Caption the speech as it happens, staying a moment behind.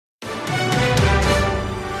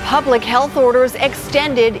public health orders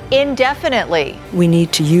extended indefinitely. We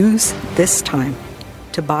need to use this time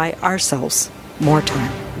to buy ourselves more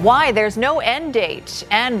time. Why there's no end date,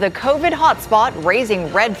 and the COVID hotspot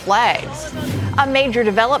raising red flags. A major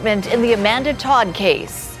development in the Amanda Todd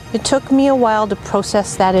case. It took me a while to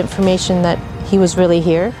process that information that he was really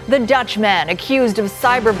here. The Dutch man accused of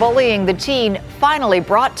cyberbullying the teen finally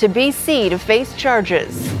brought to BC to face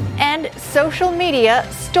charges. And social media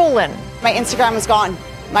stolen. My Instagram was gone.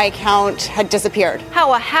 My account had disappeared.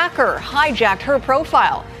 How a hacker hijacked her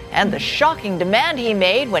profile and the shocking demand he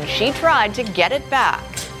made when she tried to get it back.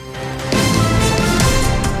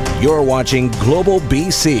 You're watching Global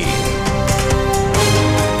BC.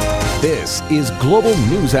 This is Global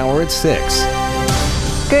News Hour at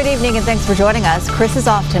 6. Good evening and thanks for joining us. Chris is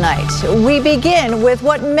off tonight. We begin with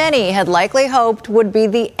what many had likely hoped would be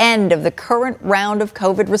the end of the current round of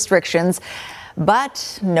COVID restrictions.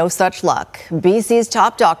 But no such luck. BC's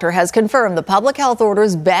top doctor has confirmed the public health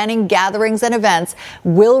orders banning gatherings and events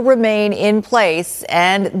will remain in place,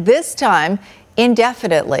 and this time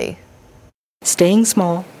indefinitely. Staying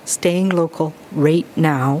small, staying local right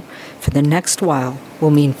now for the next while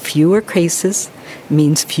will mean fewer cases,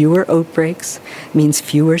 means fewer outbreaks, means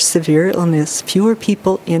fewer severe illness, fewer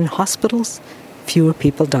people in hospitals, fewer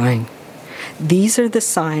people dying. These are the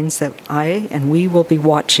signs that I and we will be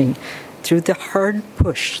watching through the hard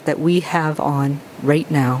push that we have on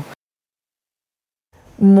right now.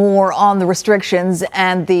 More on the restrictions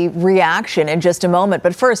and the reaction in just a moment.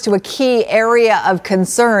 But first, to a key area of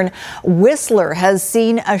concern. Whistler has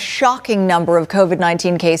seen a shocking number of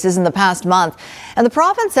COVID-19 cases in the past month. And the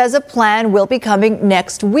province says a plan will be coming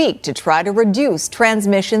next week to try to reduce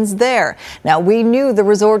transmissions there. Now, we knew the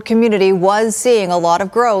resort community was seeing a lot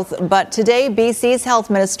of growth, but today BC's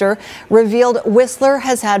health minister revealed Whistler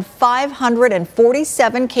has had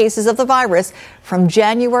 547 cases of the virus from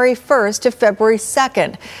January 1st to February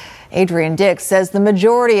 2nd. Adrian Dix says the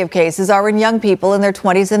majority of cases are in young people in their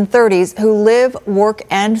 20s and 30s who live, work,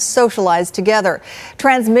 and socialize together.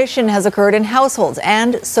 Transmission has occurred in households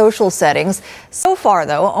and social settings. So far,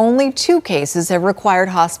 though, only 2 cases have required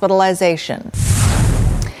hospitalization.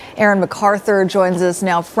 Aaron MacArthur joins us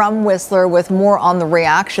now from Whistler with more on the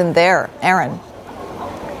reaction there. Aaron.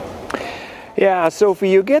 Yeah, Sophie,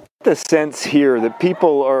 you get the sense here that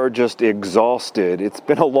people are just exhausted. It's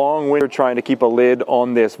been a long winter trying to keep a lid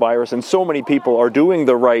on this virus, and so many people are doing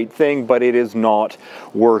the right thing, but it is not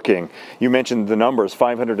working. You mentioned the numbers,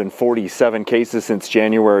 547 cases since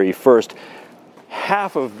January 1st.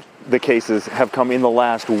 Half of the cases have come in the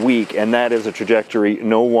last week, and that is a trajectory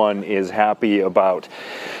no one is happy about.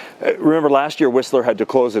 Remember, last year Whistler had to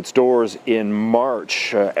close its doors in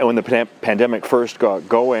March when the pandemic first got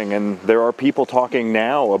going, and there are people talking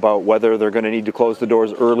now about whether they're going to need to close the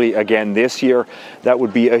doors early again this year. That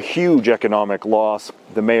would be a huge economic loss.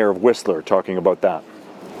 The mayor of Whistler talking about that.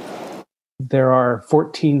 There are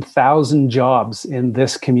 14,000 jobs in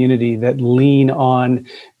this community that lean on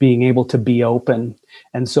being able to be open.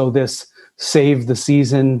 And so this Save the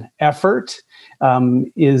Season effort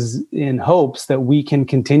is in hopes that we can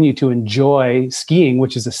continue to enjoy skiing,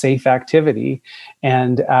 which is a safe activity,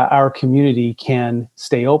 and our community can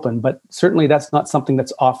stay open. But certainly that's not something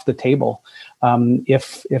that's off the table.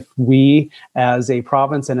 If we as a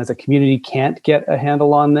province and as a community can't get a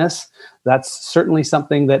handle on this, that's certainly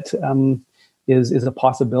something that is a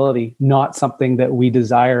possibility, not something that we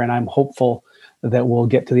desire. And I'm hopeful that we'll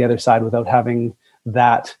get to the other side without having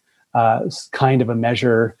that kind of a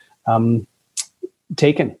measure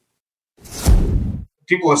taken.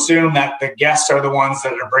 People assume that the guests are the ones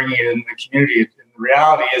that are bringing it in the community. And the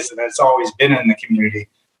reality is that it's always been in the community.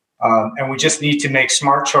 And we just need to make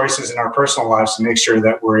smart choices in our personal lives to make sure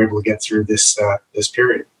that we're able to get through this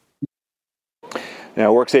period.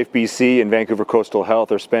 Now, WorkSafe BC and Vancouver Coastal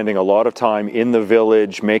Health are spending a lot of time in the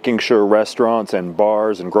village, making sure restaurants and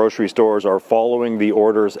bars and grocery stores are following the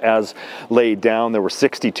orders as laid down. There were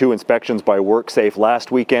 62 inspections by WorkSafe last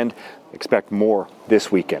weekend. Expect more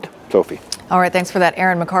this weekend. Sophie. All right, thanks for that,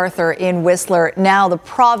 Aaron MacArthur in Whistler. Now the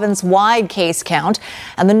province-wide case count,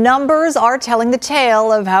 and the numbers are telling the tale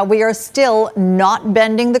of how we are still not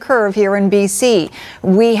bending the curve here in BC.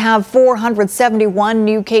 We have 471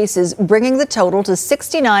 new cases, bringing the total to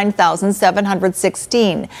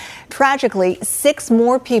 69,716. Tragically, 6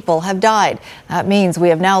 more people have died. That means we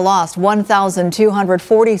have now lost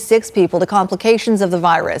 1,246 people to complications of the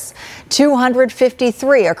virus.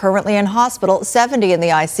 253 are currently in hospital, 70 in the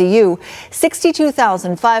ICU.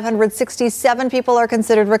 62,567 people are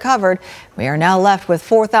considered recovered. We are now left with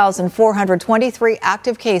 4,423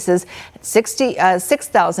 active cases,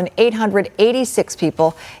 6,886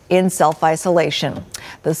 people in self-isolation.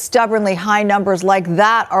 The stubbornly high numbers like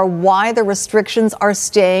that are why the restrictions are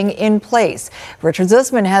staying in place. Richard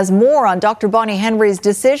Zussman has more on Dr. Bonnie Henry's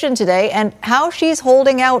decision today and how she's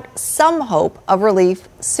holding out some hope of relief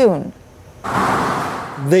soon.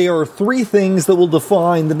 There are three things that will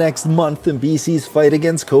define the next month in BC's fight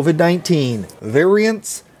against COVID-19: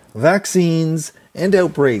 variants, vaccines, and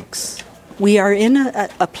outbreaks. We are in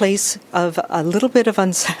a place of a little bit of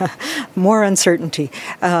more uncertainty,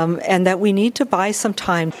 and that we need to buy some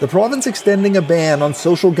time. The province extending a ban on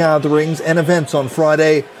social gatherings and events on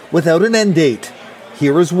Friday without an end date.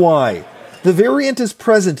 Here is why. The variant is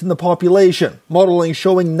present in the population, modelling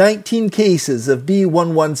showing 19 cases of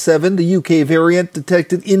B117, the UK variant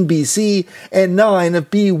detected in BC, and 9 of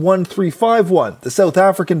B1351, the South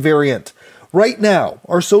African variant. Right now,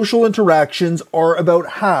 our social interactions are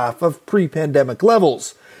about half of pre-pandemic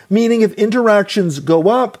levels, meaning if interactions go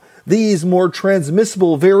up, these more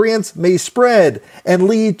transmissible variants may spread and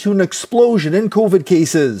lead to an explosion in COVID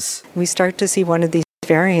cases. We start to see one of these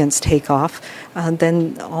variants take off,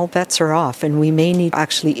 then all bets are off, and we may need to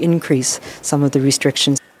actually increase some of the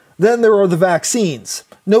restrictions. Then there are the vaccines.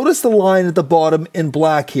 Notice the line at the bottom in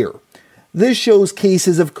black here. This shows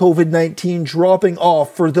cases of COVID-19 dropping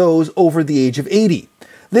off for those over the age of 80.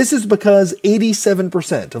 This is because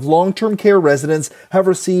 87% of long-term care residents have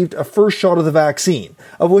received a first shot of the vaccine,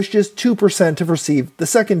 of which just 2% have received the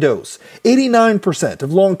second dose. 89%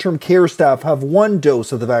 of long-term care staff have one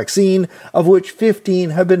dose of the vaccine, of which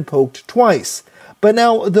 15 have been poked twice. But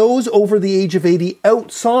now those over the age of 80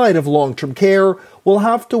 outside of long-term care will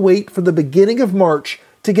have to wait for the beginning of March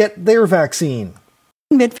to get their vaccine.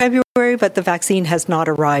 Mid-February, but the vaccine has not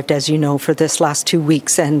arrived, as you know, for this last 2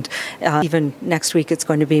 weeks, and even next week it's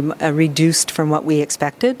going to be reduced from what we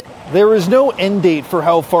expected. There is no end date for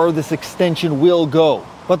how far this extension will go,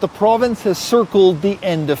 but the province has circled the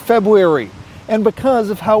end of February. And because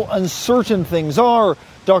of how uncertain things are,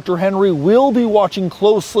 Dr. Henry will be watching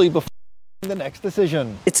closely before the next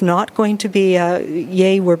decision. It's not going to be,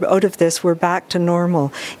 yay, we're out of this, we're back to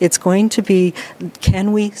normal. It's going to be,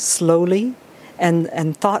 can we slowly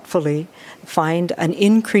and thoughtfully find an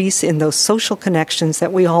increase in those social connections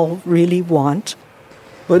that we all really want.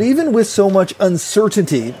 But even with so much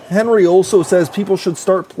uncertainty, Henry also says people should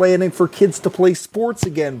start planning for kids to play sports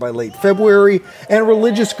again by late February and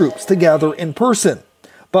religious groups to gather in person.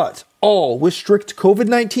 But all with strict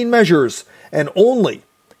COVID-19 measures, and only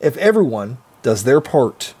if everyone does their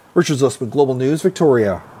part. Richard Zussman, Global News,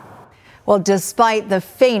 Victoria. Well, despite the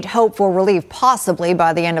faint hope for relief possibly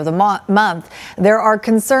by the end of the month, there are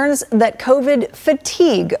concerns that COVID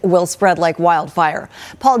fatigue will spread like wildfire.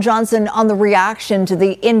 Paul Johnson on the reaction to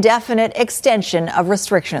the indefinite extension of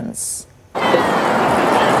restrictions.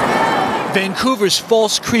 Vancouver's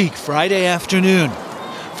False Creek, Friday afternoon.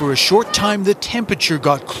 For a short time, the temperature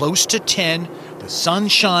got close to 10, the sun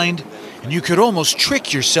shined, and you could almost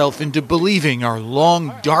trick yourself into believing our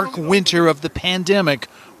long, dark winter of the pandemic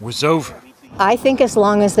was over. I think as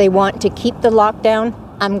long as they want to keep the lockdown,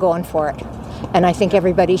 I'm going for it. And I think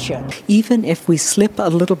everybody should. Even if we slip a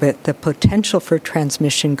little bit, the potential for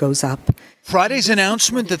transmission goes up. Friday's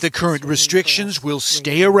announcement that the current restrictions will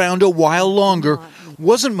stay around a while longer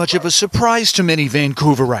wasn't much of a surprise to many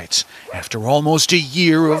Vancouverites. After almost a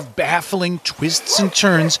year of baffling twists and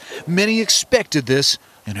turns, many expected this,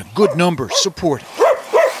 and a good number support it.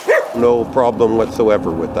 No problem whatsoever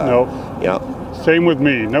with that. No. Yeah. Same with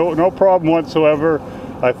me. No problem whatsoever.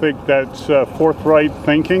 I think that's forthright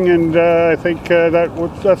thinking, and I think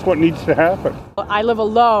that's what needs to happen. I live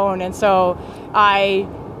alone, and so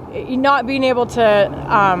not being able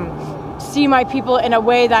to see my people in a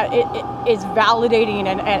way that it is validating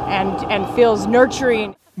and feels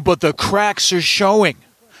nurturing. But the cracks are showing.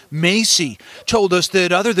 Macy told us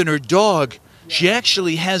that other than her dog, she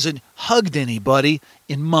actually hasn't hugged anybody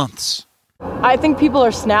in months. I think people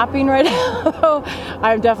are snapping right now.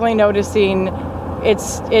 I'm definitely noticing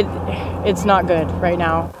it's not good right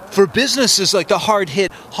now. For businesses like the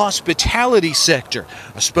hard-hit hospitality sector,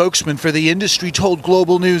 a spokesman for the industry told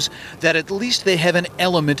Global News that at least they have an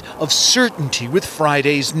element of certainty with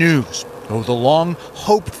Friday's news, though the long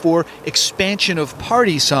hoped-for expansion of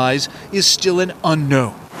party size is still an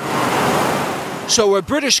unknown. So are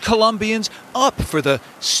British Columbians up for the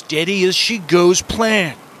steady-as-she-goes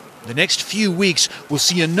plan? The next few weeks will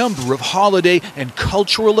see a number of holiday and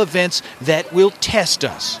cultural events that will test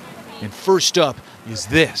us. And first up is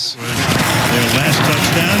this.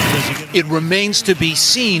 It remains to be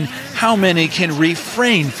seen how many can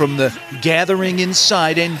refrain from the gathering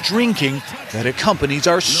inside and drinking that accompanies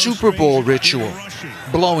our Super Bowl ritual.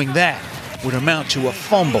 Blowing that would amount to a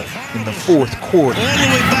fumble in the fourth quarter. All the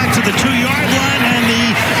way back to the 2-yard line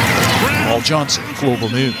and Paul Johnson, Global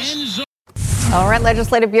News. All right,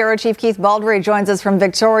 Legislative Bureau Chief Keith Baldry joins us from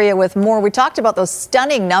Victoria with more. We talked about those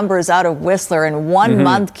stunning numbers out of Whistler in 1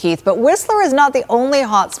 month, Keith, but Whistler is not the only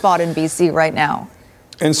hotspot in BC right now.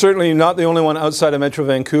 And certainly not the only one outside of Metro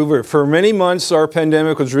Vancouver. For many months, our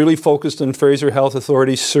pandemic was really focused in Fraser Health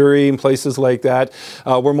Authority, Surrey, and places like that,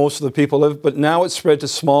 where most of the people live. But now it's spread to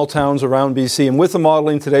small towns around BC. And with the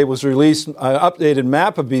modeling today was released an updated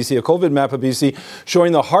map of BC, a COVID map of BC,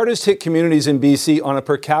 showing the hardest hit communities in BC on a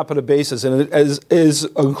per capita basis, and it is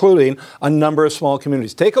including a number of small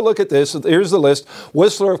communities. Take a look at this. Here's the list.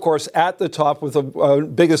 Whistler, of course, at the top with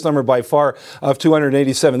the biggest number by far of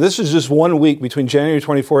 287. This is just 1 week between January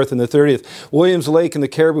 24th and the 30th. Williams Lake and the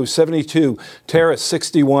Caribou, 72. Terrace,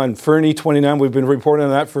 61. Fernie, 29. We've been reporting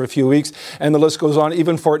on that for a few weeks. And the list goes on.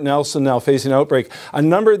 Even Fort Nelson now facing outbreak. A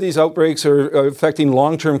number of these outbreaks are affecting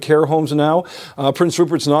long-term care homes now. Prince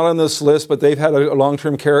Rupert's not on this list, but they've had a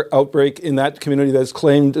long-term care outbreak in that community that's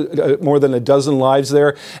claimed more than a dozen lives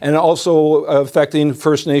there, and also affecting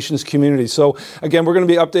First Nations communities. So, again, we're going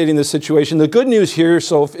to be updating the situation. The good news here,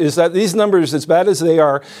 Soph, is that these numbers, as bad as they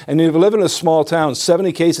are, and if you live in a small town, 70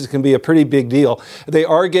 cases can be a pretty big deal. They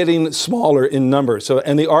are getting smaller in number. So,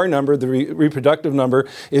 and the R number, the reproductive number,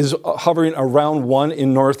 is hovering around 1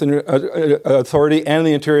 in Northern Authority and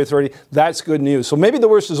the Interior Authority. That's good news. So maybe the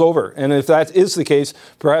worst is over. And if that is the case,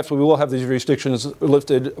 perhaps we will have these restrictions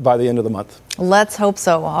lifted by the end of the month. Let's hope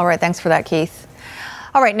so. All right. Thanks for that, Keith.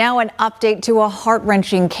 All right, now an update to a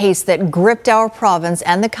heart-wrenching case that gripped our province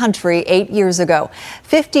and the country 8 years ago.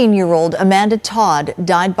 15-year-old Amanda Todd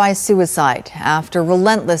died by suicide after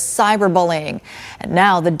relentless cyberbullying. And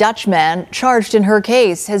now the Dutch man charged in her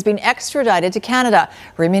case has been extradited to Canada.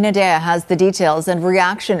 Romina Dea has the details and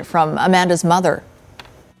reaction from Amanda's mother.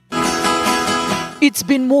 It's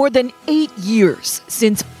been more than 8 years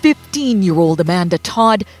since 15-year-old Amanda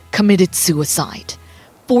Todd committed suicide.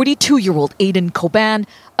 42-year-old Aidan Coban,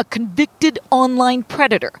 a convicted online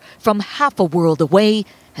predator from half a world away,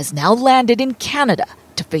 has now landed in Canada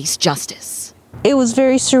to face justice. It was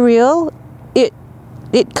very surreal.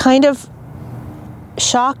 It kind of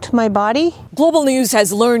shocked my body. Global News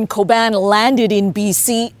has learned Coban landed in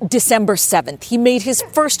BC December 7th. He made his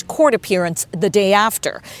first court appearance the day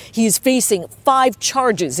after. He is facing 5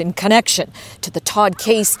 charges in connection to the Todd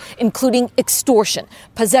case, including extortion,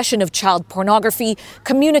 possession of child pornography,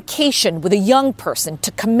 communication with a young person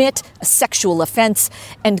to commit a sexual offense,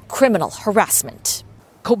 and criminal harassment.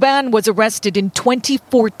 Coban was arrested in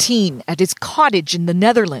 2014 at his cottage in the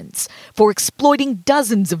Netherlands for exploiting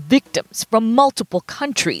dozens of victims from multiple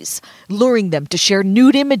countries, luring them to share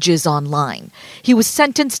nude images online. He was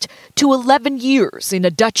sentenced to 11 years in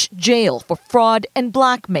a Dutch jail for fraud and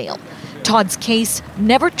blackmail. Todd's case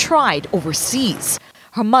never tried overseas.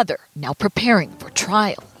 Her mother now preparing for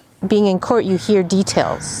trial. Being in court, you hear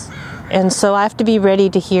details. And so I have to be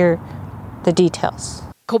ready to hear the details.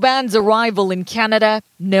 Coban's arrival in Canada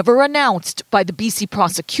never announced by the BC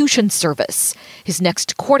Prosecution Service. His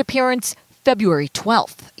next court appearance, February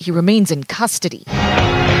 12th. He remains in custody.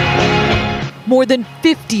 More than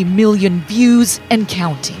 50 million views and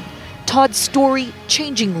counting. Todd's story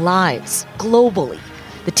changing lives globally.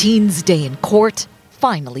 The teen's day in court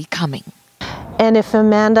finally coming. And if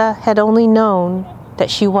Amanda had only known that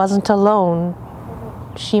she wasn't alone,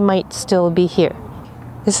 she might still be here.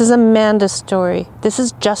 This is Amanda's story. This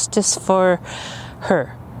is justice for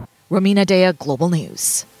her. Romina Dea, Global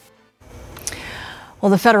News.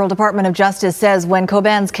 Well, the Federal Department of Justice says when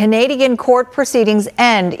Coban's Canadian court proceedings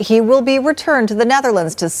end, he will be returned to the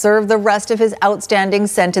Netherlands to serve the rest of his outstanding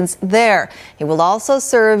sentence there. He will also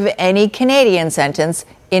serve any Canadian sentence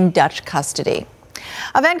in Dutch custody.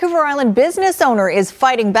 A Vancouver Island business owner is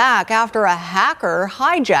fighting back after a hacker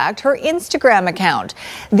hijacked her Instagram account.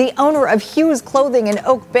 The owner of Hughes Clothing in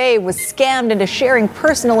Oak Bay was scammed into sharing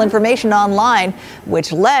personal information online,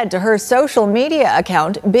 which led to her social media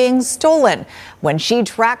account being stolen. When she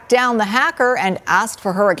tracked down the hacker and asked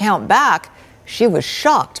for her account back, she was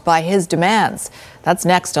shocked by his demands. That's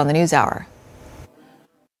next on the NewsHour.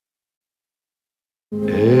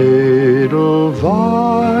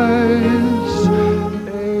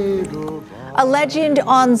 A legend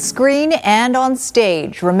on screen and on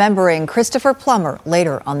stage, remembering Christopher Plummer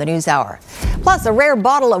later on the NewsHour. Plus, a rare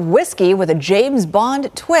bottle of whiskey with a James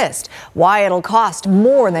Bond twist. Why it'll cost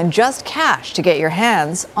more than just cash to get your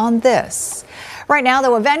hands on this. Right now,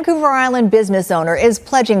 though, a Vancouver Island business owner is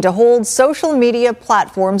pledging to hold social media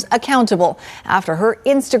platforms accountable after her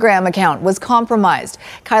Instagram account was compromised.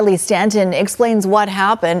 Kylie Stanton explains what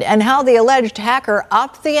happened and how the alleged hacker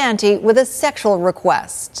upped the ante with a sexual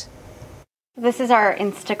request. This is our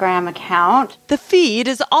Instagram account. The feed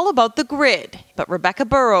is all about the grid, but Rebecca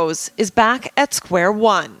Burrows is back at square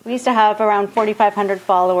one. We used to have around 4,500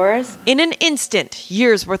 followers. In an instant,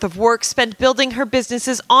 years' worth of work spent building her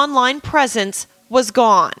business's online presence was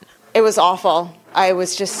gone. It was awful. I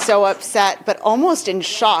was just so upset, but almost in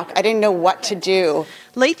shock. I didn't know what to do.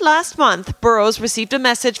 Late last month, Burrows received a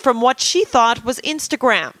message from what she thought was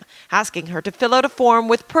Instagram, asking her to fill out a form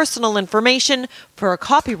with personal information for a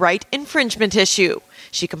copyright infringement issue.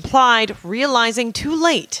 She complied, realizing too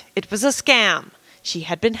late it was a scam. She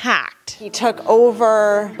had been hacked. He took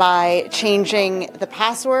over by changing the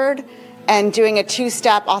password and doing a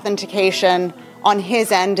two-step authentication on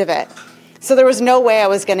his end of it. So there was no way I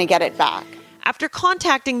was going to get it back. After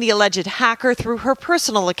contacting the alleged hacker through her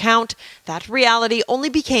personal account, that reality only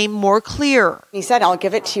became more clear. He said, I'll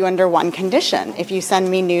give it to you under one condition, if you send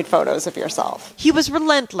me nude photos of yourself. He was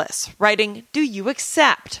relentless, writing, "Do you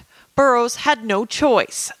accept?" Burrows had no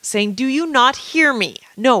choice, saying, "Do you not hear me?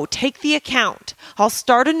 No, take the account. I'll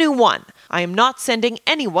start a new one. I am not sending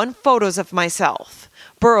anyone photos of myself."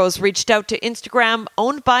 Burrows reached out to Instagram,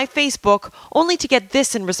 owned by Facebook, only to get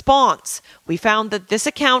this in response. "We found that this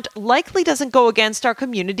account likely doesn't go against our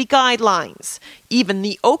community guidelines." Even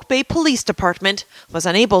the Oak Bay Police Department was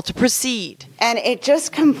unable to proceed. And it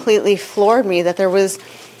just completely floored me that there was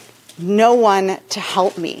no one to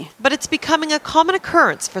help me. But it's becoming a common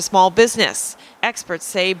occurrence for small business. Experts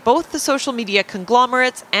say both the social media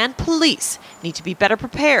conglomerates and police need to be better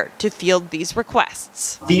prepared to field these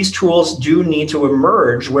requests. These tools do need to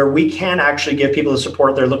emerge where we can actually give people the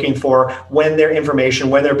support they're looking for when their information,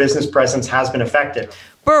 when their business presence has been affected.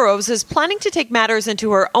 Burrows is planning to take matters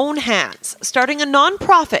into her own hands, starting a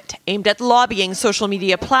nonprofit aimed at lobbying social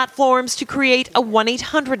media platforms to create a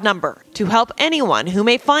 1-800 number to help anyone who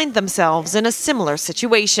may find themselves in a similar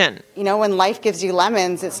situation. You know, when life gives you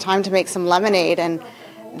lemons, it's time to make some lemonade, and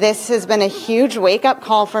this has been a huge wake-up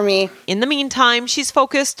call for me. In the meantime, she's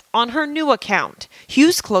focused on her new account,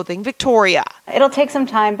 Hughes Clothing Victoria. It'll take some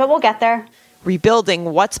time, but we'll get there.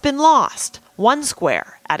 Rebuilding what's been lost, one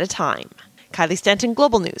square at a time. Kylie Stanton,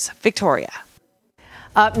 Global News, Victoria.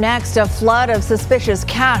 Up next, a flood of suspicious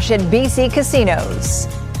cash at BC casinos.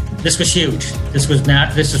 This was huge. This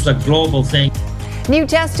was a global thing. New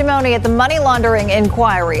testimony at the money laundering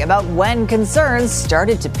inquiry about when concerns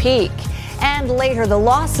started to peak. And later, the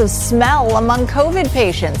loss of smell among COVID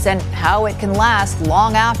patients and how it can last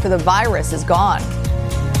long after the virus is gone.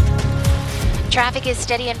 Traffic is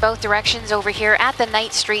steady in both directions over here at the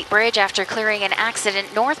Knight Street Bridge after clearing an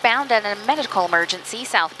accident northbound and a medical emergency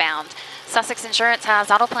southbound. Sussex Insurance has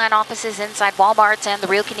auto plan offices inside Walmarts and the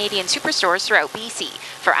Real Canadian Superstores throughout BC.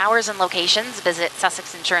 For hours and locations, visit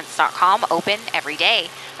sussexinsurance.com, open every day.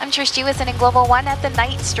 I'm Trish Jewison in Global One at the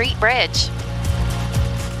Knight Street Bridge.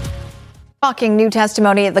 Shocking new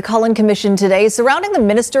testimony at the Cullen Commission today surrounding the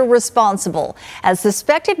minister responsible as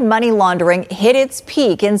suspected money laundering hit its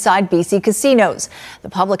peak inside BC casinos. The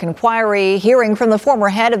public inquiry hearing from the former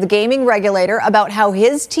head of the gaming regulator about how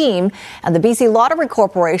his team and the BC Lottery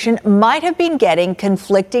Corporation might have been getting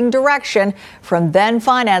conflicting direction from then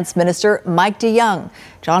Finance Minister Mike DeYoung.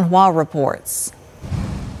 John Hua reports.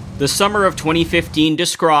 The summer of 2015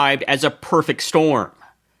 described as a perfect storm.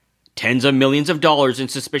 Tens of millions of dollars in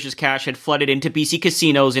suspicious cash had flooded into BC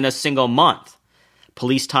casinos in a single month.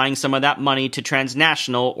 Police tying some of that money to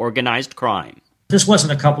transnational organized crime. This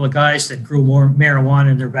wasn't a couple of guys that grew more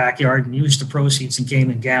marijuana in their backyard and used the proceeds and came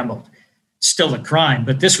and gambled. Still a crime,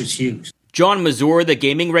 but this was huge. John Mazur, the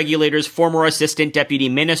gaming regulator's former assistant deputy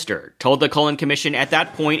minister, told the Cullen Commission at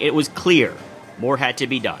that point it was clear more had to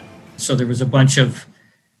be done. So there was a bunch of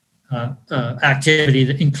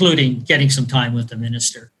activity, including getting some time with the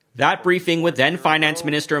minister. That briefing with then Finance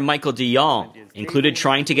Minister Michael DeYoung included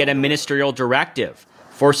trying to get a ministerial directive,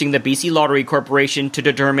 forcing the BC Lottery Corporation to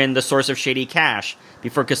determine the source of shady cash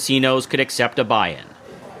before casinos could accept a buy-in.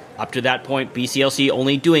 Up to that point, BCLC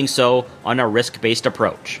only doing so on a risk-based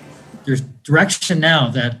approach. There's direction now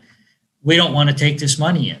that we don't want to take this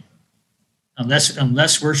money in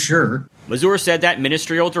unless we're sure. Mazur said that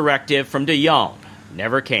ministerial directive from DeYoung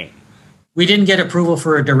never came. We didn't get approval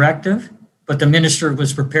for a directive, but the minister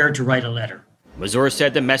was prepared to write a letter. Mazur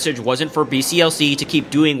said the message wasn't for BCLC to keep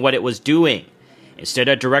doing what it was doing. Instead,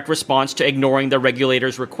 a direct response to ignoring the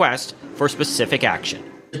regulator's request for specific action.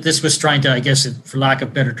 This was trying to, I guess, for lack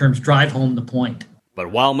of better terms, drive home the point. But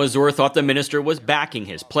while Mazur thought the minister was backing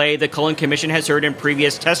his play, the Cullen Commission has heard in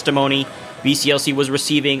previous testimony BCLC was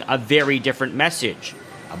receiving a very different message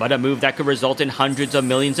about a move that could result in hundreds of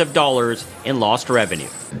millions of dollars in lost revenue.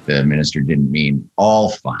 The minister didn't mean all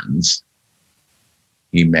funds.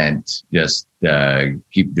 He meant just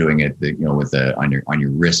keep doing it, with on your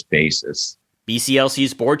risk basis.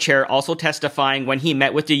 BCLC's board chair also testifying when he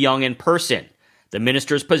met with DeYoung in person. The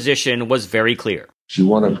minister's position was very clear. You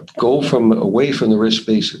want to go away from the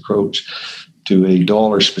risk-based approach to a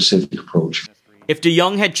dollar-specific approach. If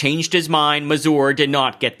DeYoung had changed his mind, Mazur did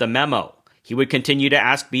not get the memo. He would continue to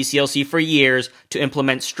ask BCLC for years to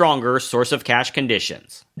implement stronger source of cash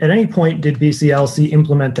conditions. At any point, did BCLC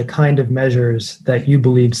implement the kind of measures that you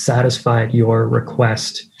believe satisfied your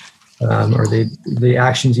request or the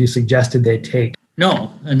actions you suggested they take?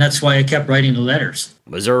 No, and that's why I kept writing the letters.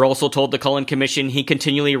 Mazur also told the Cullen Commission he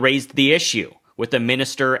continually raised the issue with the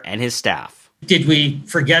minister and his staff. Did we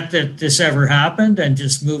forget that this ever happened and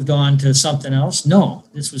just moved on to something else? No,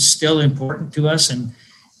 this was still important to us and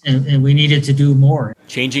we needed to do more.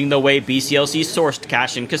 Changing the way BCLC sourced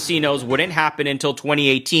cash in casinos wouldn't happen until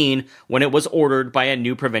 2018 when it was ordered by a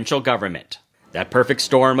new provincial government. That perfect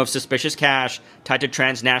storm of suspicious cash tied to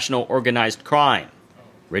transnational organized crime,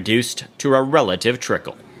 reduced to a relative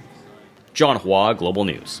trickle. John Hua, Global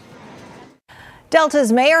News.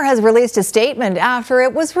 Delta's mayor has released a statement after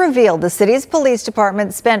it was revealed the city's police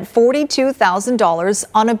department spent $42,000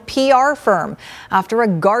 on a PR firm after a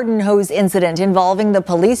garden hose incident involving the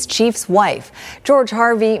police chief's wife. George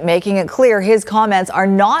Harvey making it clear his comments are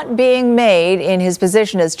not being made in his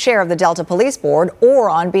position as chair of the Delta Police Board or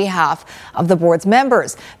on behalf of the board's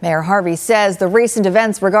members. Mayor Harvey says the recent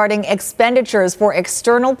events regarding expenditures for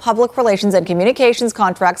external public relations and communications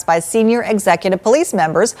contracts by senior executive police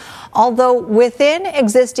members, although within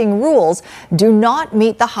existing rules, do not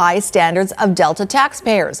meet the high standards of Delta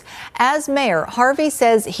taxpayers. As mayor, Harvey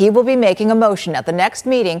says he will be making a motion at the next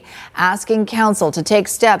meeting asking council to take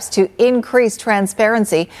steps to increase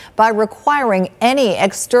transparency by requiring any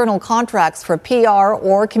external contracts for PR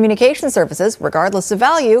or communication services, regardless of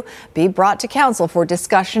value, be brought to council for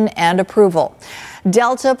discussion and approval.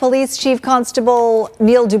 Delta Police Chief Constable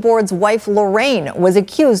Neil Dubourd's wife, Lorraine, was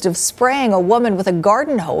accused of spraying a woman with a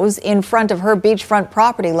garden hose in front of her beachfront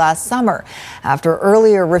property last summer. After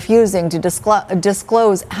earlier refusing to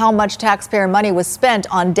disclose how much taxpayer money was spent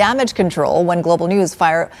on damage control when Global News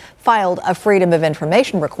filed a Freedom of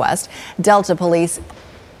Information request, Delta Police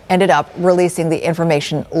ended up releasing the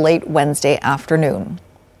information late Wednesday afternoon.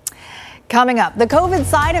 Coming up, the COVID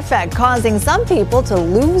side effect causing some people to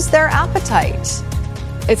lose their appetite.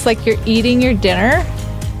 It's like you're eating your dinner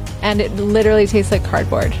and it literally tastes like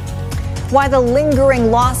cardboard. Why the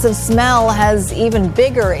lingering loss of smell has even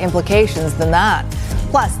bigger implications than that.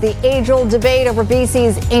 Plus, the age-old debate over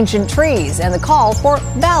BC's ancient trees and the call for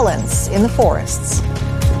balance in the forests.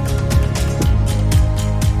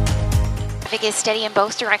 Traffic is steady in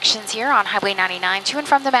both directions here on Highway 99 to and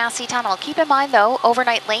from the Massey Tunnel. Keep in mind, though,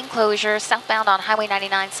 overnight lane closure southbound on Highway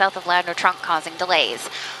 99 south of Ladner Trunk causing delays.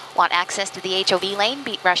 Want access to the HOV lane?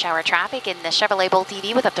 Beat rush hour traffic in the Chevrolet Bolt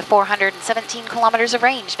EV with up to 417 kilometers of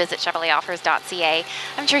range. Visit ChevroletOffers.ca.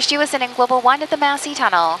 I'm Trish Jewison in Global One at the Massey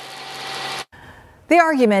Tunnel. The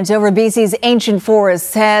argument over BC's ancient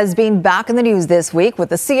forests has been back in the news this week, with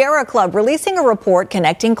the Sierra Club releasing a report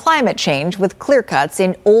connecting climate change with clear-cuts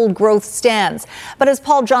in old-growth stands. But as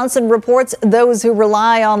Paul Johnson reports, those who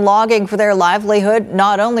rely on logging for their livelihood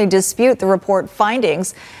not only dispute the report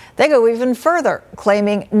findings, they go even further,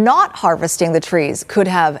 claiming not harvesting the trees could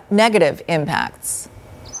have negative impacts.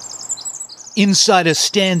 Inside a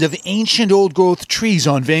stand of ancient old-growth trees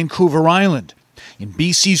on Vancouver Island. In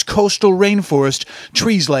BC's coastal rainforest,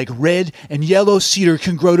 trees like red and yellow cedar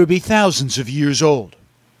can grow to be thousands of years old.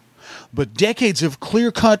 But decades of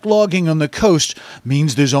clear-cut logging on the coast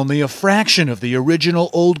means there's only a fraction of the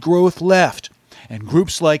original old growth left. And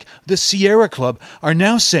groups like the Sierra Club are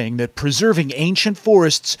now saying that preserving ancient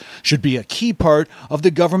forests should be a key part of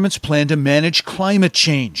the government's plan to manage climate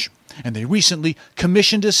change. And they recently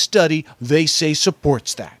commissioned a study they say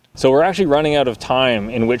supports that. So we're actually running out of time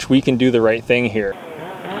in which we can do the right thing here.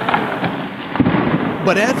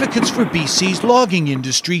 But advocates for BC's logging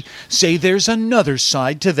industry say there's another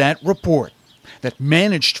side to that report, that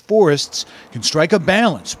managed forests can strike a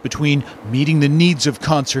balance between meeting the needs of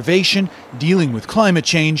conservation, dealing with climate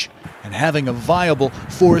change, and having a viable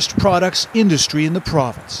forest products industry in the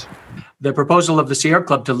province. The proposal of the Sierra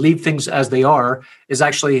Club to leave things as they are is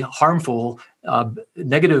actually harmful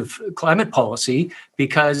negative climate policy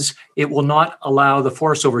because it will not allow the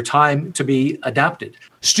forests over time to be adapted.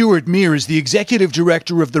 Stuart Meir is the executive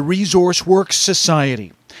director of the Resource Works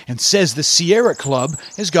Society and says the Sierra Club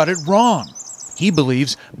has got it wrong. He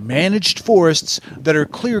believes managed forests that are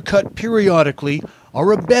clear-cut periodically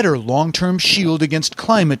are a better long-term shield against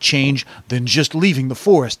climate change than just leaving the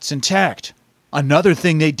forests intact. Another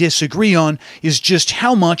thing they disagree on is just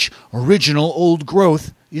how much original old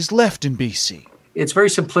growth is left in BC. It's very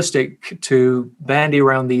simplistic to bandy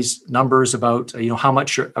around these numbers about how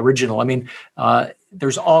much original. I mean,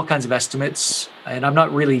 there's all kinds of estimates, and I'm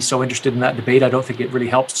not really so interested in that debate. I don't think it really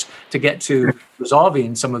helps to get to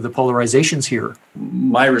resolving some of the polarizations here.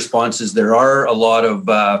 My response is there are a lot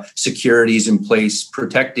of securities in place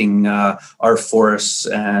protecting our forests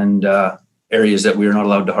and areas that we are not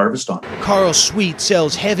allowed to harvest on. Carl Sweet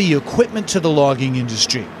sells heavy equipment to the logging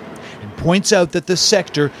industry and points out that the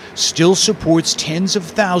sector still supports tens of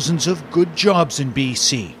thousands of good jobs in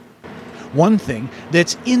BC. One thing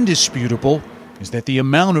that's indisputable is that the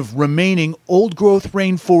amount of remaining old-growth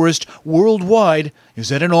rainforest worldwide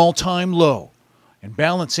is at an all-time low, and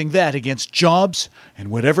balancing that against jobs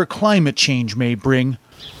and whatever climate change may bring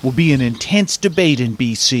will be an intense debate in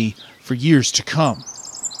BC for years to come.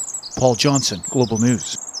 Paul Johnson, Global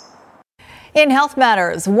News. In Health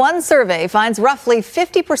Matters, one survey finds roughly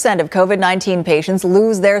 50% of COVID-19 patients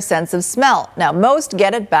lose their sense of smell. Now, most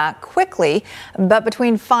get it back quickly, but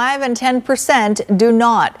between 5 and 10% do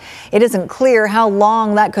not. It isn't clear how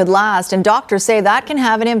long that could last, and doctors say that can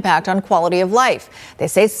have an impact on quality of life. They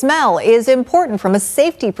say smell is important from a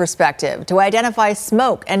safety perspective to identify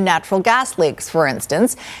smoke and natural gas leaks, for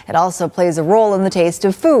instance. It also plays a role in the taste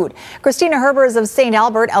of food. Christina Herbers of St.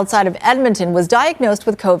 Albert outside of Edmonton was diagnosed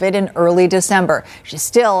with COVID in early December. She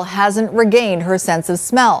still hasn't regained her sense of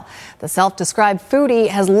smell. The self-described foodie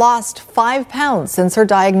has lost 5 pounds since her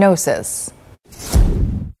diagnosis.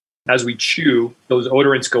 As we chew, those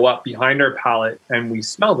odorants go up behind our palate and we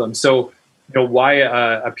smell them. So, why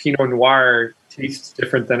a Pinot Noir tastes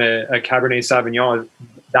different than a Cabernet Sauvignon,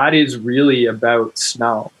 that is really about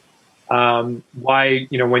smell. Why,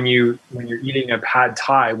 when you're eating a pad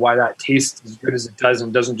thai, why that tastes as good as it does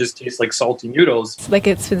and doesn't just taste like salty noodles. Like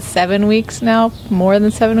it's been 7 weeks now, more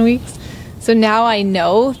than 7 weeks. So now I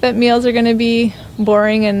know that meals are going to be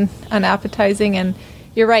boring and unappetizing. And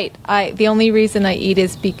you're right. The only reason I eat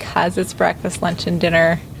is because it's breakfast, lunch, and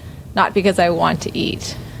dinner, not because I want to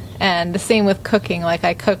eat. And the same with cooking. Like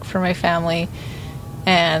I cook for my family.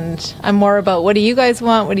 And I'm more about what do you guys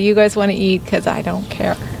want? What do you guys want to eat? Because I don't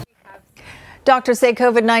care. Doctors say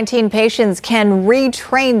COVID-19 patients can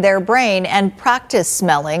retrain their brain and practice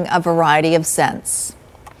smelling a variety of scents.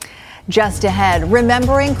 Just ahead,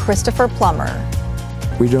 remembering Christopher Plummer.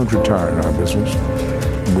 We don't retire in our business.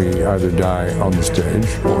 We either die on the stage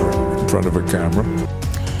or in front of a camera.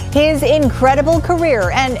 His incredible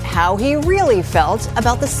career and how he really felt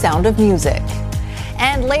about the sound of music.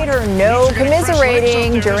 And later, no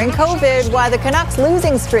commiserating during COVID, why the Canucks'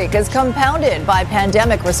 losing streak is compounded by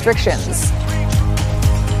pandemic restrictions.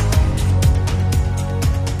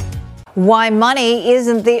 Why money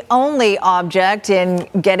isn't the only object in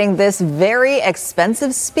getting this very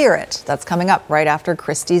expensive spirit. That's coming up right after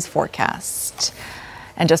Christie's forecast.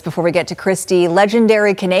 And just before we get to Christie,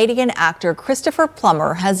 legendary Canadian actor Christopher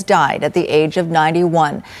Plummer has died at the age of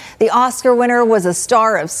 91. The Oscar winner was a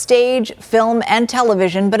star of stage, film, and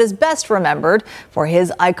television, but is best remembered for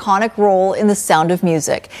his iconic role in The Sound of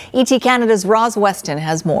Music. ET Canada's Roz Weston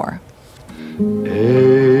has more.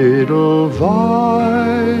 Edelweiss,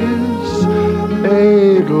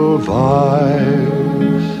 Edelweiss.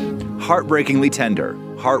 Heartbreakingly tender,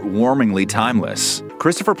 heartwarmingly timeless.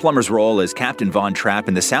 Christopher Plummer's role as Captain Von Trapp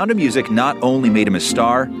in The Sound of Music not only made him a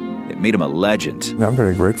star, it made him a legend. I'm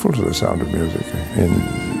very grateful to The Sound of Music in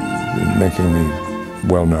making me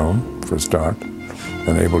well known for a start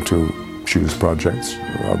and able to choose projects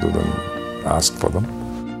rather than ask for them.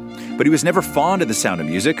 But he was never fond of The Sound of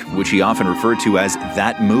Music, which he often referred to as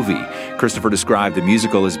that movie. Christopher described the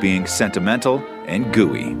musical as being sentimental and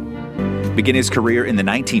gooey. Beginning his career in the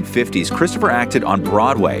 1950s, Christopher acted on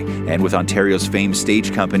Broadway and with Ontario's famed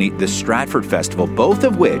stage company, the Stratford Festival, both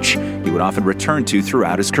of which he would often return to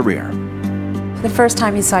throughout his career. The first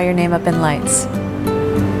time you saw your name up in lights?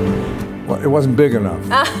 Well, it wasn't big enough.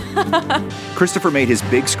 Christopher made his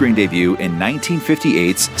big screen debut in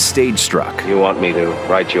 1958's Stage Struck. You want me to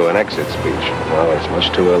write you an exit speech? Well, it's much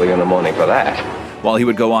too early in the morning for that. While he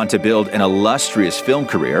would go on to build an illustrious film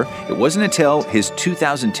career, it wasn't until his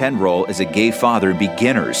 2010 role as a gay father in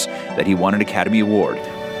Beginners that he won an Academy Award.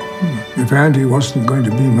 If Andy wasn't going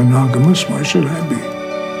to be monogamous, why should I be?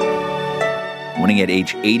 Winning at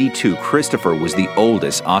age 82, Christopher was the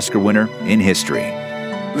oldest Oscar winner in history.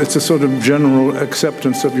 It's a sort of general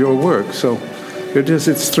acceptance of your work, so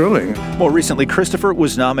it's thrilling. More recently, Christopher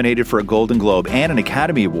was nominated for a Golden Globe and an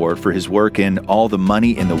Academy Award for his work in All the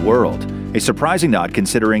Money in the World. A surprising nod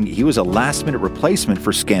considering he was a last-minute replacement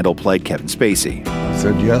for scandal-plagued Kevin Spacey. I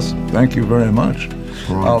said, yes, thank you very much.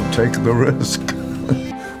 I'll take the risk.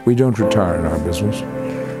 We don't retire in our business.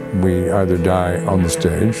 We either die on the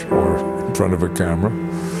stage or in front of a camera.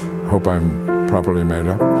 Hope I'm properly made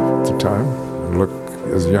up at the time. Look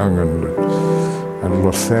as young and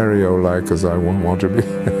Lothario-like as I want to be.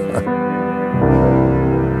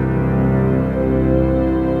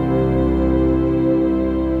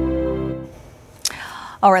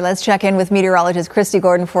 All right, let's check in with meteorologist Christy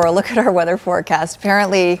Gordon for a look at our weather forecast.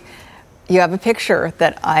 Apparently, you have a picture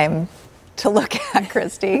that I'm to look at,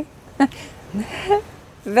 Christy.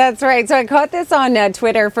 That's right. So I caught this on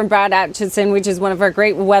Twitter from Brad Atchison, which is one of our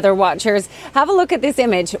great weather watchers. Have a look at this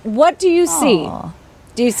image. What do you see?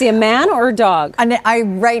 Do you see a man or a dog?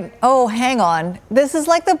 Oh, hang on. This is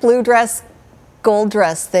like the blue dress, gold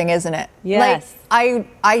dress thing, isn't it? Yes. Like,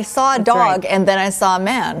 I saw a dog and then I saw a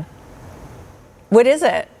man. What is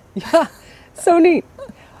it? Yeah, so neat.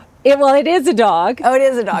 It is a dog. Oh, it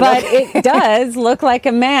is a dog. But okay. It does look like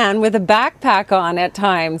a man with a backpack on at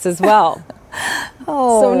times as well.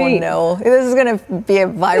 Oh, so neat. No. This is going to be a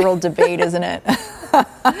viral debate, isn't it?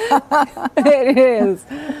 It is.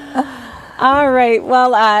 All right.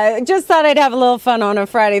 Well, just thought I'd have a little fun on a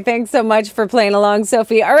Friday. Thanks so much for playing along,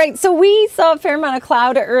 Sophie. All right. So we saw a fair amount of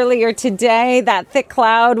cloud earlier today. That thick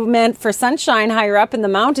cloud meant for sunshine higher up in the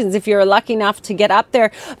mountains if you're lucky enough to get up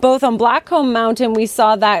there. Both on Blackcomb Mountain, we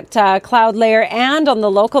saw that cloud layer, and on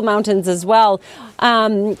the local mountains as well.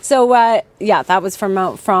 That was from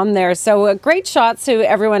Mount From there. So great shots to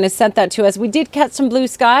everyone who sent that to us. We did catch some blue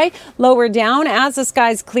sky lower down as the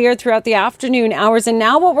skies cleared throughout the afternoon hours. And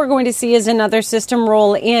now what we're going to see is another system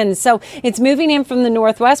roll in. So it's moving in from the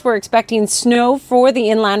northwest. We're expecting snow for the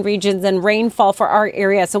inland regions and rainfall for our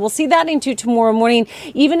area. So we'll see that into tomorrow morning.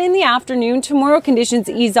 Even in the afternoon, tomorrow conditions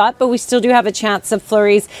ease up, but we still do have a chance of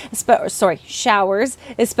flurries, showers,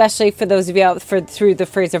 especially for those of you out through the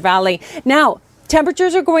Fraser Valley. Now,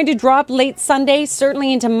 temperatures are going to drop late Sunday,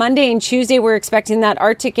 certainly into Monday and Tuesday. We're expecting that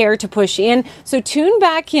Arctic air to push in. So tune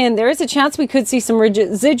back in. There is a chance we could see some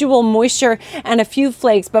residual moisture and a few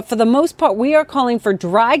flakes. But for the most part, we are calling for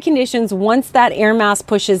dry conditions once that air mass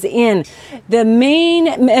pushes in. The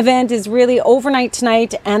main event is really overnight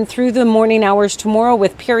tonight and through the morning hours tomorrow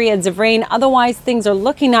with periods of rain. Otherwise, things are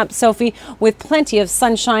looking up, Sophie, with plenty of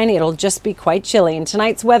sunshine. It'll just be quite chilly. And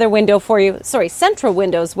tonight's weather window for you, Central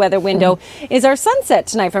Window's weather window is our sunset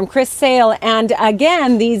tonight from Chris Sale. And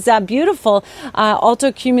again, these beautiful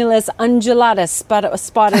altocumulus undulatus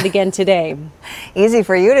spotted again today. Easy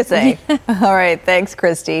for you to say. All right. Thanks,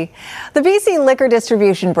 Christy. The BC Liquor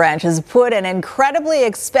Distribution Branch has put an incredibly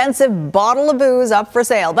expensive bottle of booze up for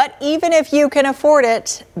sale. But even if you can afford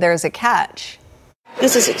it, there's a catch.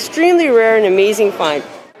 This is extremely rare and amazing find.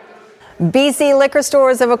 BC liquor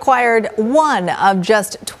stores have acquired one of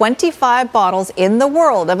just 25 bottles in the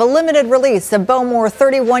world of a limited release of Bowmore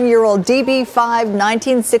 31-year-old DB5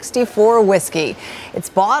 1964 whiskey. It's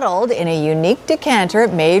bottled in a unique decanter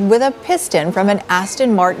made with a piston from an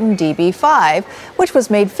Aston Martin DB5, which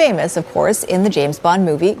was made famous, of course, in the James Bond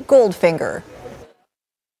movie Goldfinger.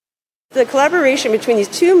 The collaboration between these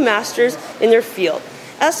two masters in their field.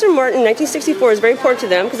 Aston Martin 1964 is very important to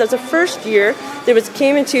them because that's the first year that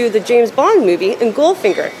came into the James Bond movie in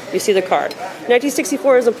Goldfinger. You see the card.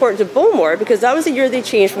 1964 is important to Bowmore because that was the year they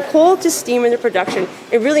changed from coal to steam in their production.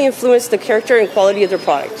 It really influenced the character and quality of their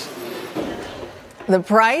product. The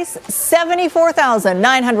price,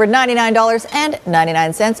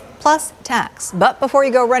 $74,999.99 plus tax. But before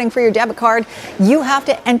you go running for your debit card, you have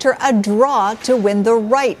to enter a draw to win the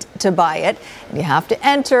right to buy it. You have to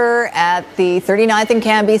enter at the 39th and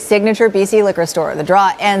Cambie Signature BC Liquor Store. The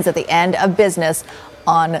draw ends at the end of business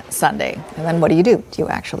on Sunday. And then what do? Do you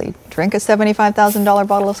actually drink a $75,000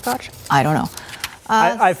 bottle of scotch? I don't know.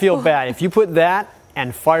 I feel bad. If you put that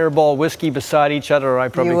and Fireball whiskey beside each other, I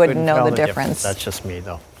probably couldn't tell the difference. That's just me,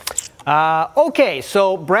 though. Okay,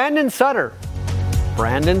 so Brandon Sutter.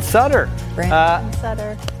 Brandon Sutter. I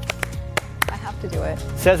have to do it.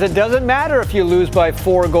 Says it doesn't matter if you lose by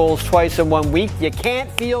 4 goals twice in 1 week. You can't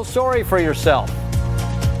feel sorry for yourself.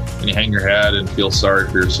 When you hang your head and feel sorry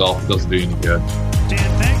for yourself, it doesn't do you any good.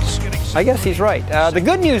 I guess he's right. The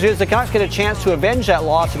good news is the Canucks get a chance to avenge that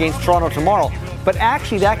loss against Toronto tomorrow. But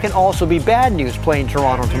actually, that can also be bad news playing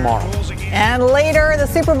Toronto tomorrow. And later, the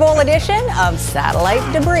Super Bowl edition of Satellite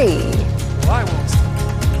Debris.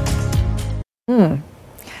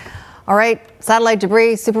 All right, satellite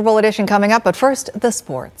debris, Super Bowl edition coming up, but first, the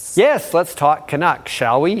sports. Yes, let's talk Canucks,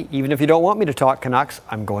 shall we? Even if you don't want me to talk Canucks,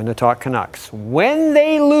 I'm going to talk Canucks. When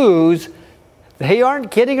they lose, they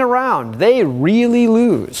aren't kidding around. They really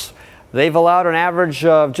lose. They've allowed an average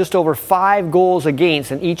of just over 5 goals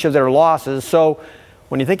against in each of their losses. So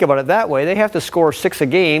when you think about it that way, they have to score 6 a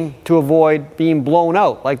game to avoid being blown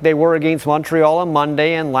out like they were against Montreal on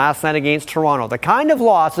Monday and last night against Toronto. The kind of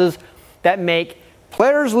losses that make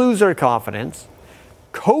players lose their confidence,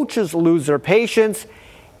 coaches lose their patience,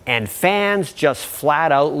 and fans just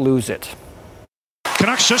flat out lose it.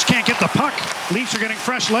 Canucks just can't get the puck. Leafs are getting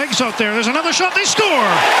fresh legs out there. There's another shot. They score!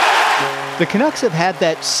 The Canucks have had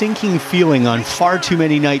that sinking feeling on far too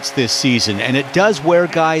many nights this season, and it does wear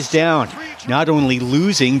guys down. Not only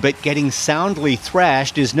losing, but getting soundly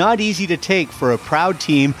thrashed is not easy to take for a proud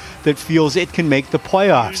team that feels it can make the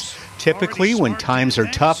playoffs. Typically, when times are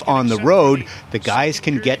tough on the road, the guys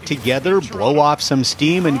can get together, blow off some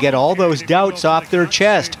steam, and get all those doubts off their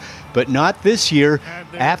chest. But not this year.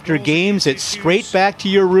 After games, it's straight back to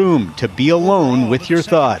your room to be alone with your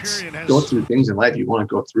thoughts. Go through things in life, you want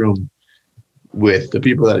to go through them with the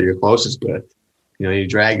people that you're closest with. You know, you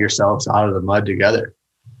drag yourselves out of the mud together.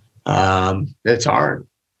 It's hard.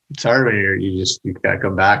 It's hard when you gotta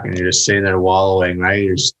come back and you're just sitting there wallowing, right?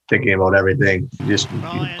 You're just thinking about everything. You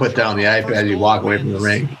put down the iPad, you walk away from the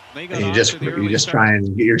ring, and you just try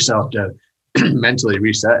and get yourself to mentally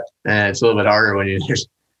reset. And it's a little bit harder when you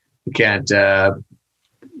can't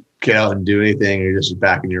get out and do anything. You're just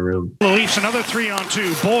back in your room. The Leafs, another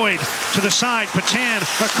 3-on-2. Boyd to the side. Patan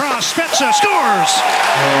across. Spezza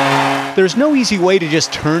scores! There's no easy way to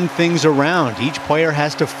just turn things around. Each player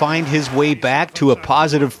has to find his way back to a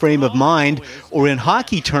positive frame of mind, or in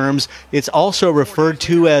hockey terms, it's also referred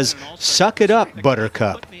to as suck it up,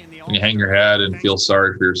 Buttercup. When you hang your head and feel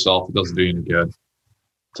sorry for yourself, it doesn't do you any good.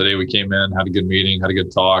 Today we came in, had a good meeting, had a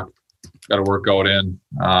good talk, got a workout in,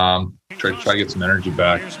 try to get some energy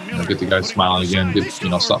back, get the guys smiling again, get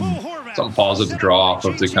something positive to draw off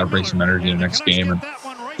of to kind of bring some energy in the next game, and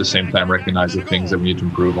at the same time recognize the things that we need to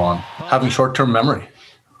improve on. Having short-term memory,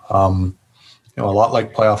 a lot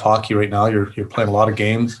like playoff hockey right now. You're playing a lot of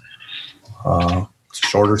games. It's a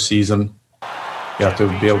shorter season. You have to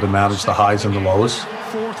be able to manage the highs and the lows,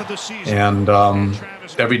 and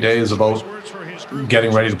every day is about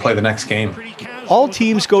getting ready to play the next game. All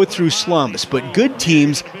teams go through slumps, but good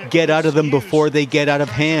teams get out of them before they get out of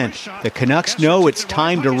hand. The Canucks know it's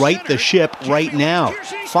time to right the ship right now.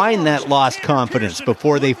 Find that lost confidence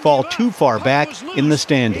before they fall too far back in the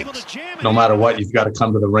standings. No matter what, you've got to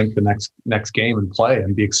come to the rink the next game and play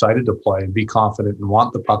and be excited to play and be confident and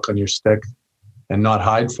want the puck on your stick and not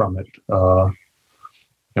hide from it.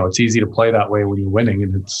 It's easy to play that way when you're winning,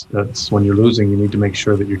 and it's when you're losing, you need to make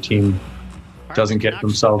sure that your team doesn't get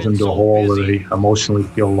themselves into a hole where they emotionally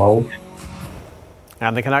feel low.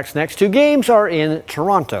 And the Canucks' next 2 games are in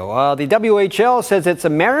Toronto. The WHL says its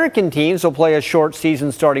American teams will play a short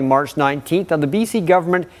season starting March 19th. Now, the BC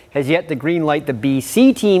government has yet to greenlight the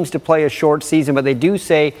BC teams to play a short season, but they do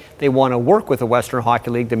say they want to work with the Western Hockey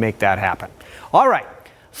League to make that happen. All right.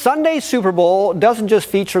 Sunday's Super Bowl doesn't just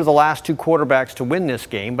feature the last 2 quarterbacks to win this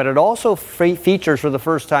game, but it also features for the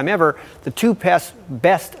first time ever the 2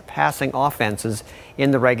 best passing offenses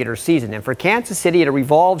in the regular season. And for Kansas City, it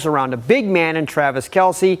revolves around a big man in Travis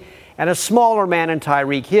Kelce and a smaller man in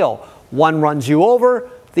Tyreek Hill. One runs you over,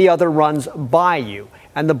 the other runs by you.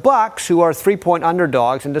 And the Bucs, who are 3-point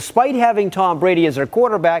underdogs, and despite having Tom Brady as their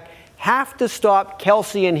quarterback, have to stop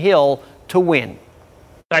Kelce and Hill to win.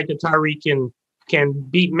 The fact that Tyreek can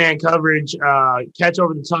beat man coverage, catch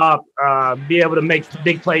over the top, be able to make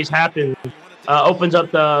big plays happen, opens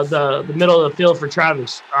up the middle of the field for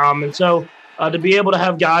Travis. And so to be able to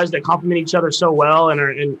have guys that complement each other so well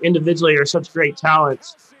and individually are such great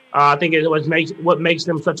talents, I think it was what makes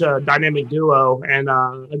them such a dynamic duo and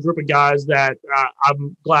a group of guys that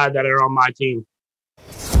I'm glad that are on my team.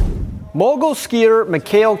 Mogul skier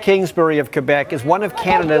Mikhail Kingsbury of Quebec is one of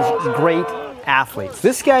Canada's great athletes.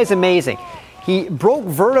 This guy's amazing. He broke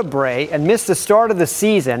vertebrae and missed the start of the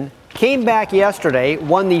season, came back yesterday,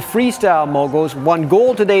 won the freestyle moguls, won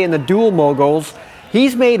gold today in the dual moguls.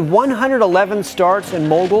 He's made 111 starts in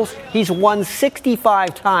moguls. He's won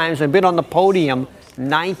 65 times and been on the podium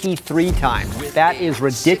 93 times. That is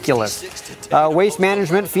ridiculous. Waste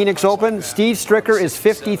Management, Phoenix Open, Steve Stricker is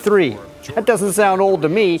 53. That doesn't sound old to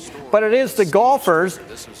me, but it is the golfers.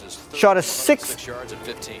 Shot a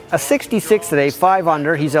 66 today, 5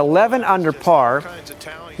 under. He's 11 under par.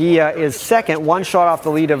 He is second, 1 shot off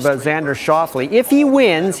the lead of Xander Schauffele. If he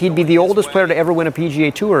wins, he'd be the oldest player to ever win a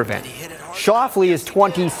PGA Tour event. Schauffele is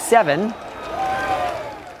 27.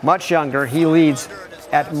 much younger. He leads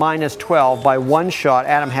at minus 12 by one shot.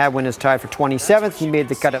 Adam Hadwin is tied for 27th. He made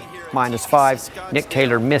the cut at minus 5. Nick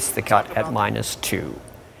Taylor missed the cut at minus 2.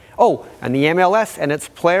 Oh, and the MLS and its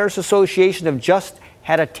Players Association have just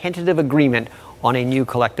had a tentative agreement on a new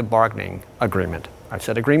collective bargaining agreement. I've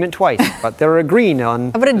said agreement twice, but they're agreeing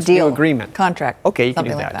on How about a deal? new agreement. Contract. Okay, you can do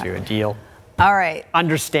Something like that that. too. A deal. All right.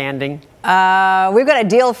 Understanding. We've got a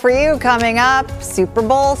deal for you coming up. Super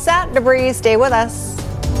Bowl sat debris. Stay with us.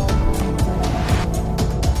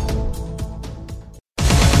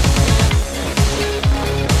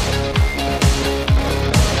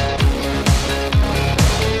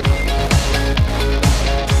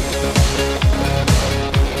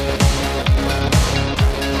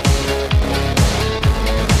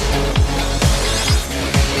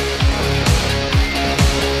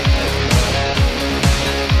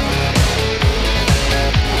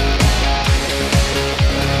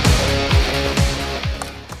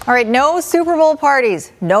 All right, no Super Bowl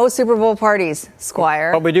parties. No Super Bowl parties,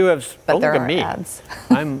 Squire. But we do have. But look there at are me. ads.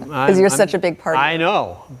 Because you're such a big party. I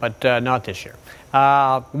know, but not this year.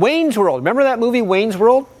 Wayne's World. Remember that movie, Wayne's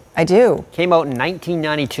World? I do. Came out in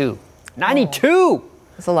 1992. 92!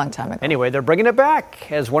 It's a long time ago. Anyway, they're bringing it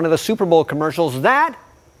back as one of the Super Bowl commercials. That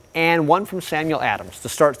and one from Samuel Adams to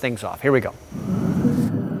start things off. Here we go.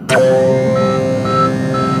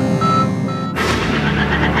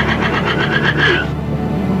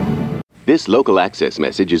 This local access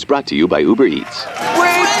message is brought to you by Uber Eats.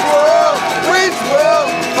 Wayne's World! Wayne's World!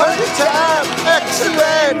 Party time!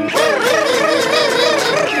 Excellent!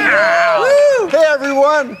 Hey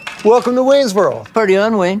everyone! Welcome to Wayne's World. Party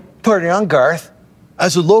on, Wayne. Party on, Garth.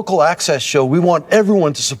 As a local access show, we want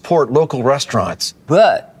everyone to support local restaurants.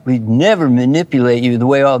 But we'd never manipulate you the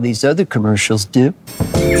way all these other commercials do.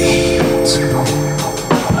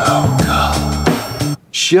 Oh, God.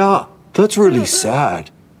 Yeah, that's really sad.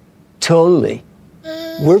 Totally.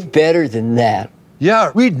 We're better than that.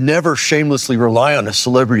 Yeah, we'd never shamelessly rely on a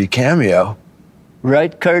celebrity cameo.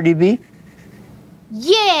 Right, Cardi B?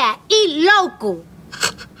 Yeah, eat local.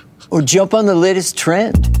 Or jump on the latest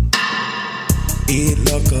trend. Eat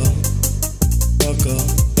local.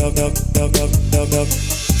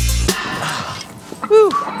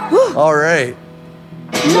 All right.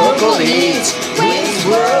 Local eats. Wayne's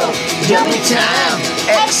World. Yummy time.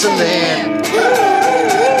 Excellent.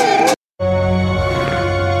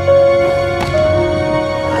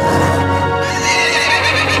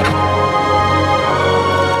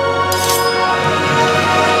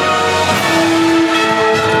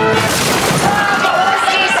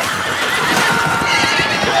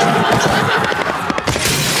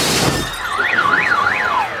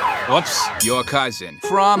 Whoops, your cousin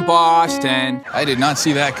from Boston. I did not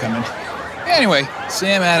see that coming. Anyway,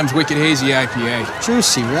 Sam Adams Wicked Hazy IPA.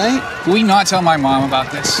 Juicy, right? Can we not tell my mom about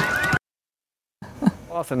this?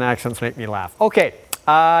 Boston accents make me laugh. Okay,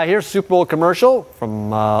 here's a Super Bowl commercial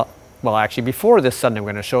from, well, actually before this Sunday. I'm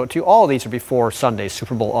going to show it to you. All of these are before Sunday's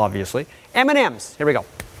Super Bowl, obviously. M&M's. Here we go.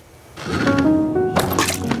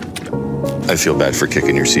 I feel bad for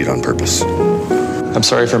kicking your seat on purpose. I'm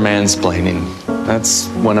sorry for mansplaining. That's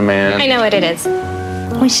when a man... I know what it is.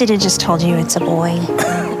 We should have just told you it's a boy.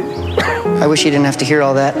 I wish you didn't have to hear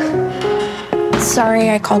all that. Sorry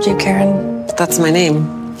I called you Karen. That's my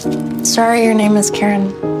name. Sorry your name is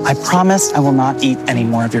Karen. I promise I will not eat any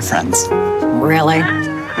more of your friends. Really?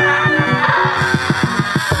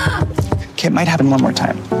 Okay, it might happen one more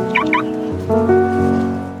time.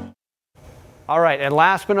 All right, and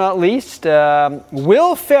last but not least,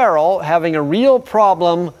 Will Ferrell having a real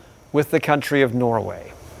problem with the country of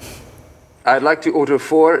Norway. I'd like to order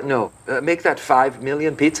make that 5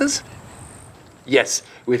 million pizzas? Yes,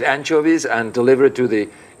 with anchovies and deliver it to the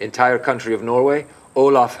entire country of Norway.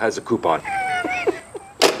 Olaf has a coupon.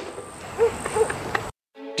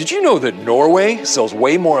 Did you know that Norway sells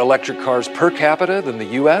way more electric cars per capita than the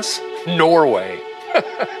US? Norway.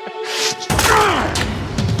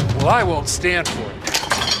 Well, I won't stand for it.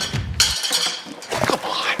 Come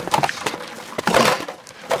on.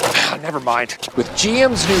 Never mind. With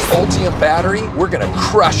GM's new Ultium battery, we're gonna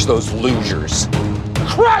crush those losers.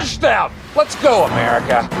 Crush them! Let's go,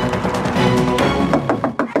 America.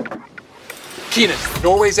 Keenan,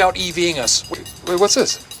 Norway's out EVing us. Wait, what's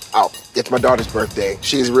this? Oh, it's my daughter's birthday.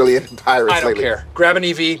 She's really into pirates I don't lately. care. Grab an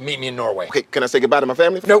EV, meet me in Norway. Okay, can I say goodbye to my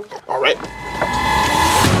family? Nope. All right.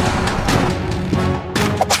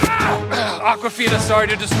 Aquafina, sorry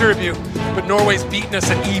to disturb you, but Norway's beating us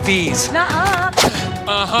at EVs. Nuh-uh.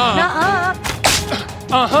 Uh-huh. Nuh-uh.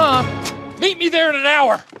 Uh-huh. Meet me there in an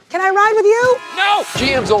hour. Can I ride with you? No!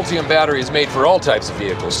 GM's Ultium battery is made for all types of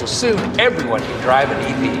vehicles, so soon everyone can drive an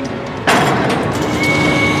EV.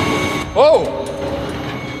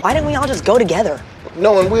 Why didn't we all just go together?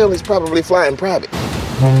 Knowing Will, he's probably flying private.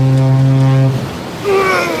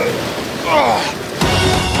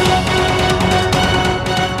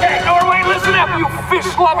 Hey, Norway, listen up, you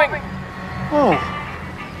fish-loving... Oh,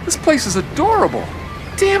 this place is adorable.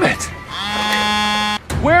 Damn it.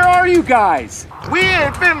 Where are you guys? We're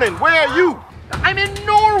in Finland. Where are you? I'm in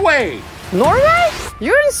Norway. Norway?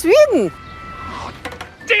 You're in Sweden.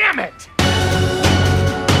 Damn it.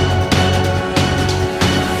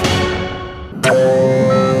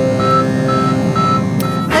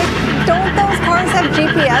 Don't those cars have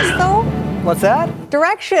GPS though? What's that?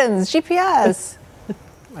 Directions, GPS.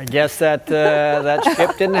 I guess that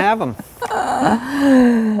ship didn't have them.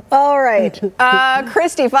 All right.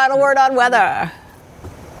 Christy, final word on weather.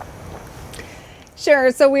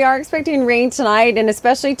 Sure. So we are expecting rain tonight and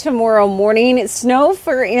especially tomorrow morning. Snow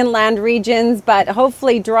for inland regions, but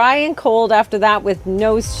hopefully dry and cold after that with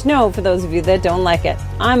no snow for those of you that don't like it.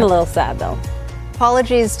 I'm a little sad though.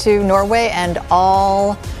 Apologies to Norway and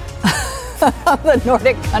all of the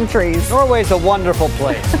Nordic countries. Norway's a wonderful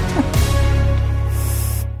place.